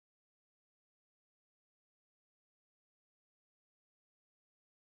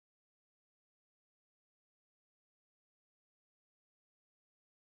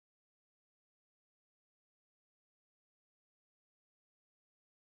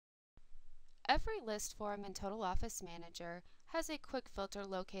Every list form in Total Office Manager has a quick filter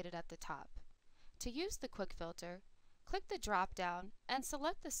located at the top. To use the quick filter, click the drop-down and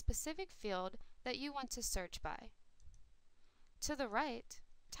select the specific field that you want to search by. To the right,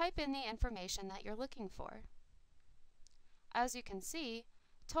 type in the information that you're looking for. As you can see,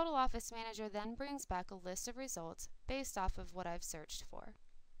 Total Office Manager then brings back a list of results based off of what I've searched for.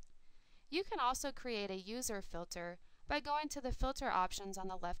 You can also create a user filter by going to the filter options on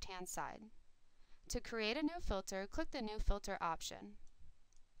the left-hand side. To create a new filter, click the New Filter option.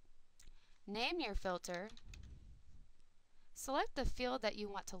 Name your filter, select the field that you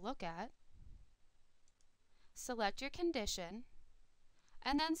want to look at, select your condition,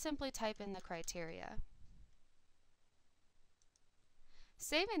 and then simply type in the criteria.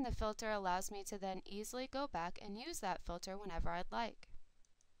 Saving the filter allows me to then easily go back and use that filter whenever I'd like.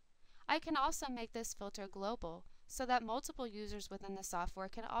 I can also make this filter global so that multiple users within the software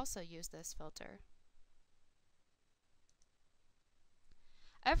can also use this filter.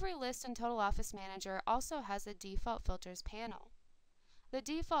 Every list in Total Office Manager also has a Default Filters panel. The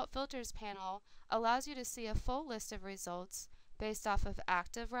Default Filters panel allows you to see a full list of results based off of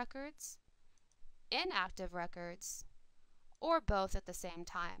active records, inactive records, or both at the same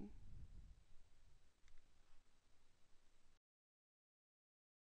time.